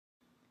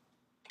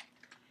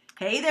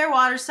Hey there,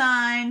 water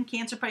sign,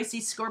 Cancer,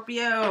 Pisces,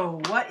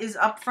 Scorpio. What is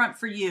up front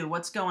for you?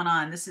 What's going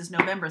on? This is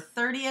November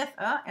 30th.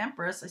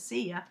 Empress, I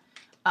see ya.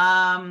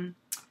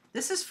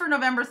 This is for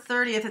November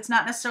 30th. It's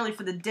not necessarily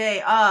for the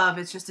day of.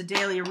 It's just a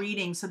daily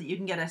reading so that you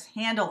can get a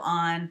handle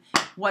on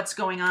what's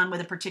going on with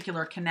a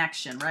particular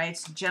connection, right?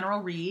 It's a general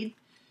read.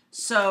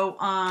 So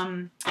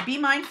be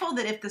mindful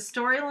that if the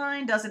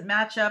storyline doesn't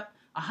match up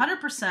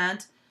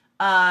 100%,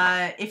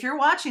 if you're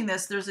watching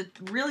this, there's a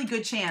really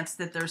good chance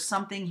that there's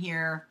something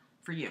here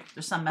for you.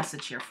 There's some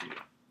message here for you,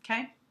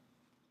 okay?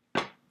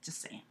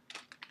 Just saying.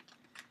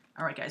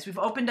 All right, guys, we've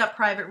opened up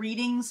private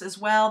readings as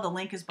well. The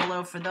link is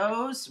below for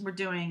those. We're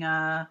doing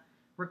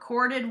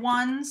recorded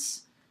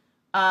ones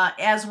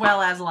as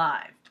well as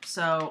live.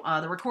 So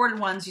the recorded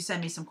ones, you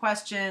send me some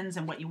questions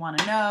and what you want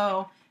to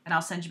know, and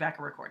I'll send you back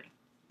a recording.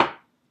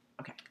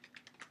 Okay.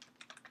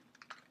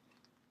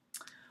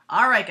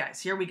 All right,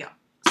 guys, here we go.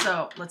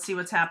 So let's see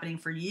what's happening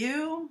for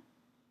you.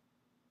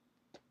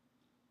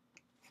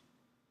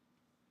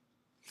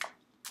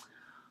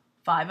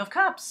 Five of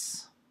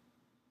Cups.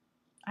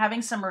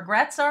 Having some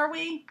regrets, are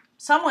we?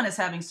 Someone is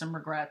having some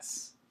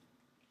regrets.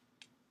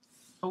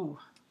 Oh,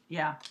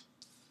 yeah.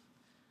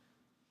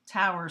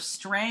 Tower,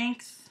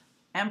 Strength,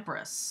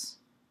 Empress.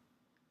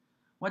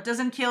 What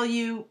doesn't kill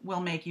you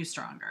will make you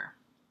stronger.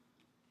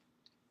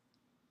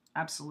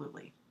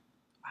 Absolutely.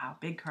 Wow,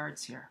 big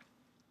cards here.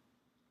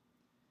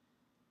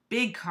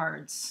 Big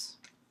cards.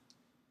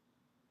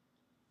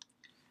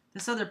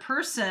 This other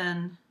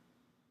person...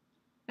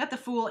 got the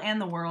Fool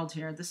and the World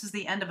here. This is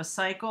the end of a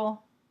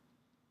cycle.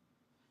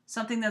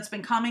 Something that's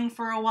been coming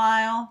for a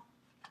while.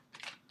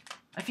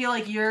 I feel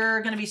like you're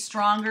going to be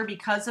stronger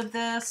because of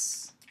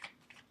this.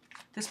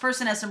 This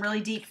person has some really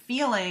deep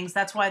feelings.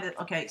 That's why,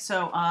 okay,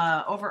 so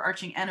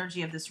overarching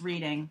energy of this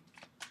reading.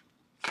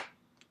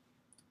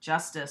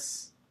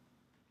 Justice.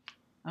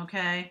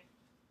 Okay.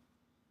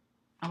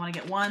 I want to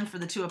get one for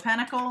the Two of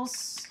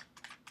Pentacles.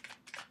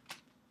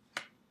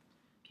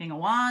 King of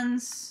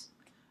Wands.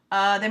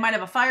 They might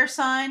have a fire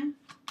sign.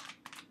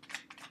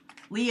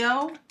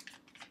 Leo.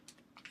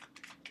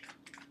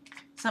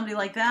 Somebody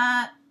like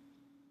that.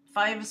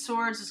 Five of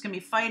Swords is going to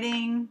be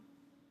fighting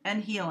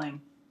and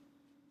healing.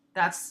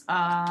 That's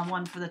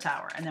one for the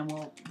Tower, and then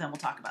we'll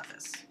talk about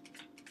this.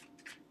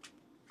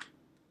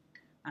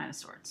 Nine of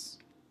Swords.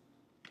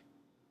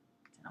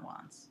 Ten of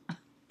Wands.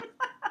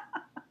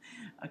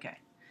 Okay.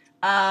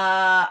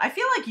 I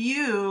feel like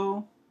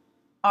you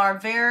are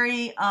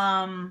very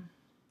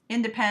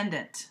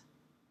independent.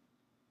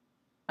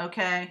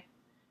 Okay,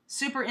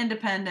 super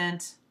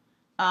independent.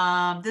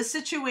 This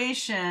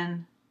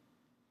situation,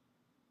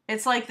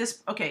 it's like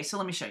this. Okay, so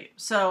let me show you.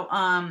 So,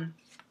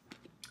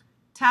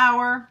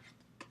 Tower,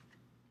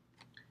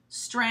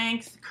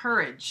 Strength,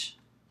 Courage,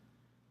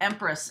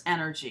 Empress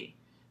energy.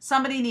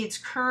 Somebody needs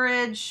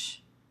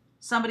courage.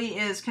 Somebody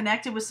is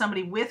connected with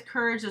somebody with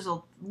courage. There's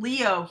a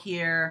Leo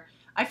here.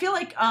 I feel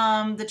like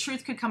the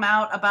truth could come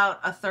out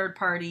about a third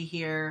party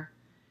here.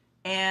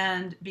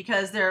 And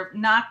because they're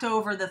knocked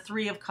over the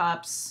Three of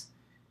Cups,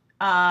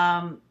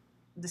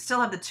 they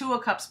still have the Two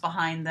of Cups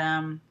behind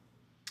them.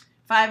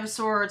 Five of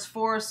Swords,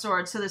 Four of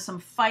Swords. So there's some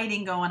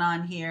fighting going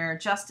on here.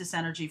 Justice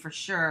energy for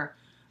sure.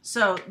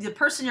 So the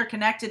person you're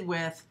connected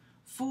with,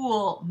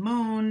 Fool,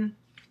 Moon,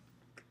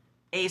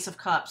 Ace of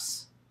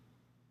Cups.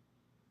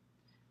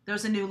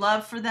 There's a new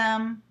love for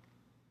them.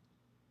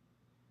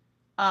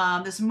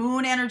 This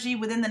Moon energy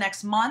within the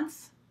next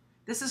month.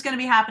 This is going to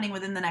be happening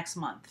within the next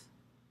month.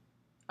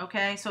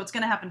 Okay, so it's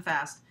going to happen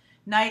fast.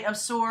 Knight of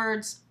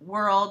Swords,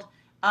 World.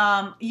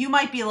 You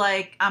might be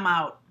like, I'm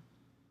out.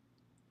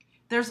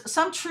 There's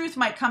some truth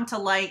might come to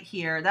light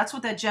here. That's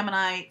what that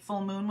Gemini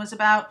full moon was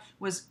about,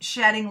 was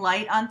shedding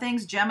light on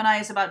things. Gemini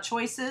is about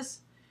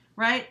choices,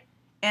 right?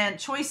 And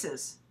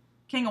choices.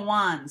 King of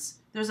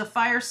Wands. There's a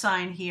fire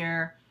sign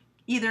here.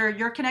 Either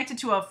you're connected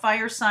to a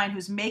fire sign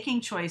who's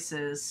making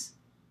choices.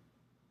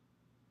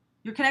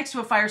 You're connected to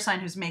a fire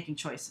sign who's making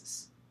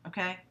choices,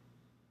 okay?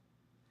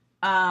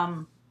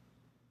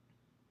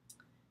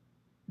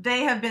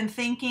 They have been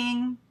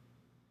thinking,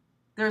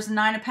 there's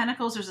Nine of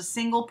Pentacles, there's a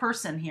single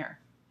person here.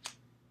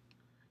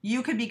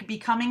 You could be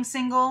becoming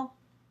single.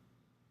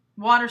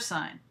 Water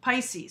sign,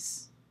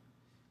 Pisces.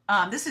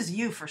 This is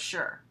you for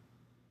sure.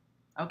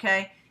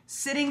 Okay?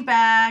 Sitting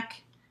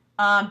back,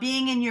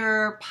 being in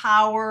your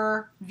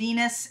power,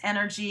 Venus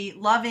energy,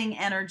 loving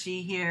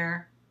energy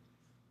here.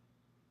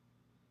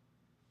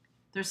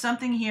 There's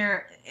something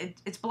here.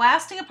 It's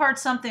blasting apart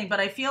something, but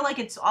I feel like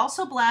it's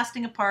also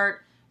blasting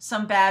apart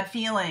some bad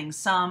feelings,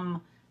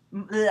 some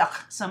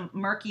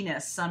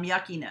murkiness, some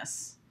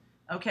yuckiness,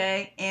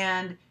 okay?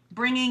 And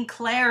bringing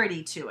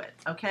clarity to it,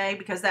 okay?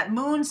 Because that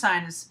moon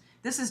sign is,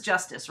 this is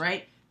justice,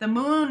 right? The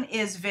moon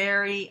is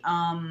very,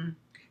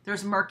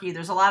 there's murky.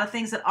 There's a lot of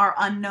things that are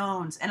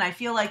unknowns. And I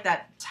feel like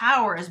that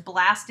Tower is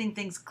blasting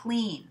things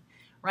clean,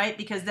 right?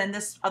 Because then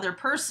this other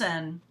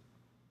person,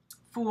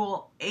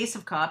 Fool, Ace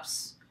of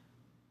Cups,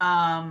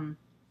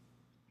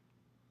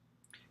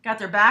 got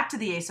their back to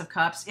the Ace of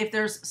Cups. If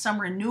there's some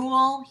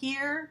renewal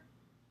here,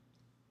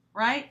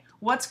 right?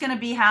 What's going to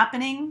be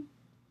happening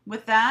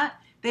with that.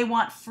 They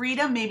want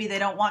freedom. Maybe they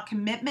don't want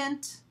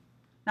commitment.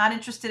 Not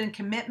interested in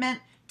commitment.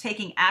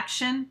 Taking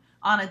action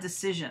on a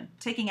decision.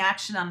 Taking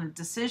action on a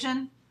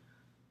decision.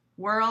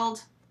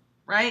 World,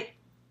 right?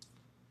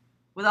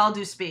 With all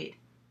due speed.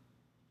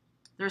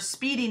 There's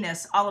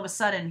speediness all of a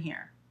sudden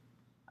here.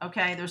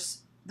 Okay,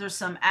 there's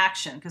some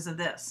action because of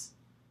this.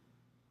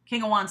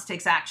 King of Wands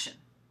takes action.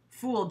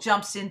 Fool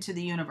jumps into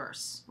the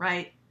universe,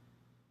 right?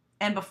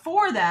 And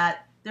before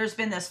that, there's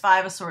been this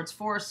Five of Swords,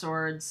 Four of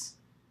Swords,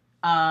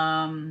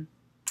 kind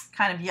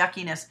of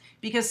yuckiness.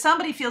 Because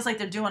somebody feels like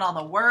they're doing all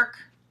the work.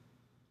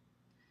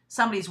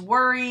 Somebody's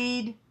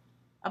worried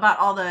about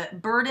all the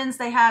burdens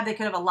they have. They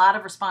could have a lot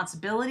of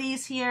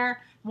responsibilities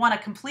here. Want to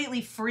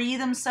completely free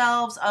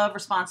themselves of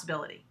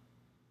responsibility.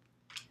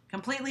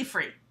 Completely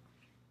free.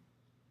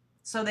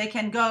 So they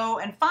can go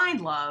and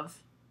find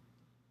love.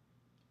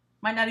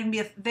 Might not even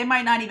be they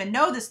might not even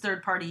know this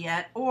third party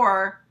yet,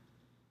 or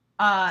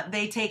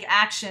they take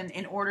action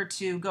in order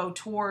to go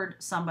toward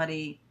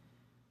somebody.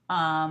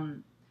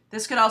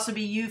 This could also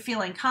be you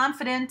feeling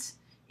confident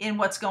in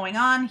what's going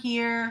on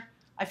here.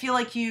 I feel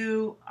like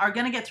you are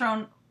going to get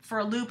thrown for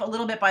a loop a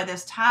little bit by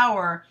this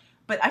Tower,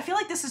 but I feel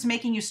like this is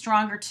making you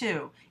stronger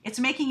too. It's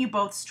making you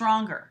both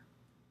stronger.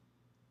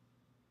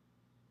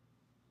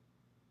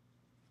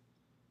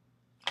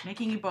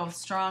 Making you both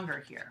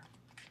stronger here.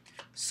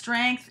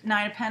 Strength,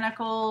 Nine of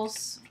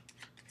Pentacles,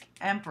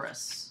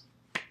 Empress.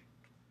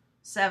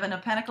 Seven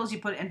of Pentacles, you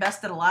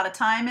invested a lot of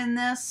time in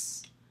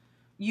this.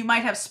 You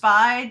might have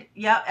spied,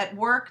 yeah, at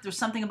work. There's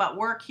something about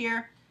work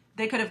here.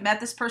 They could have met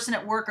this person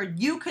at work, or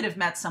you could have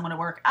met someone at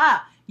work.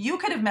 You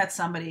could have met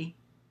somebody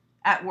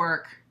at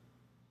work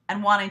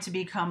and wanting to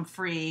become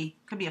free.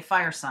 Could be a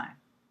fire sign.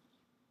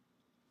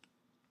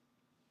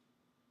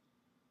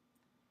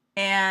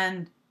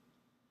 And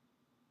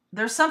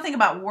there's something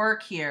about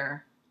work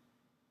here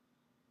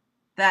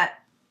that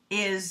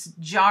is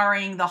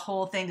jarring the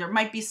whole thing. There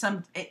might be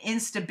some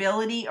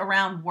instability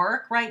around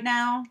work right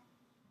now.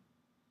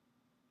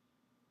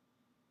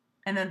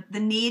 And then the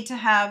need to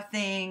have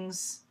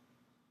things,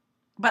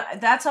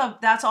 but that's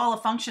all a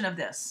function of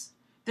this.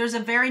 There's a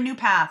very new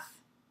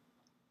path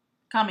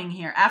coming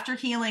here. After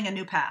healing, a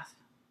new path.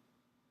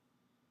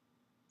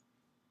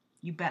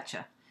 You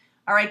betcha.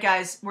 All right,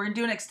 guys, we're going to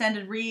do an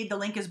extended read. The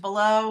link is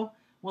below.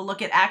 We'll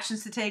look at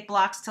actions to take,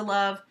 blocks to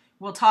love.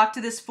 We'll talk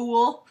to this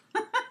fool.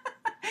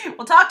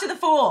 We'll talk to the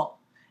fool.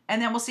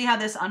 And then we'll see how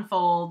this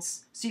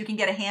unfolds so you can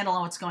get a handle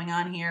on what's going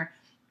on here.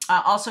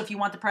 Also, if you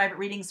want the private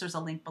readings, there's a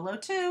link below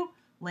too.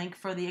 Link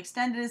for the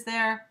extended is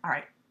there. All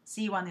right.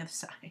 See you on the other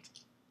side.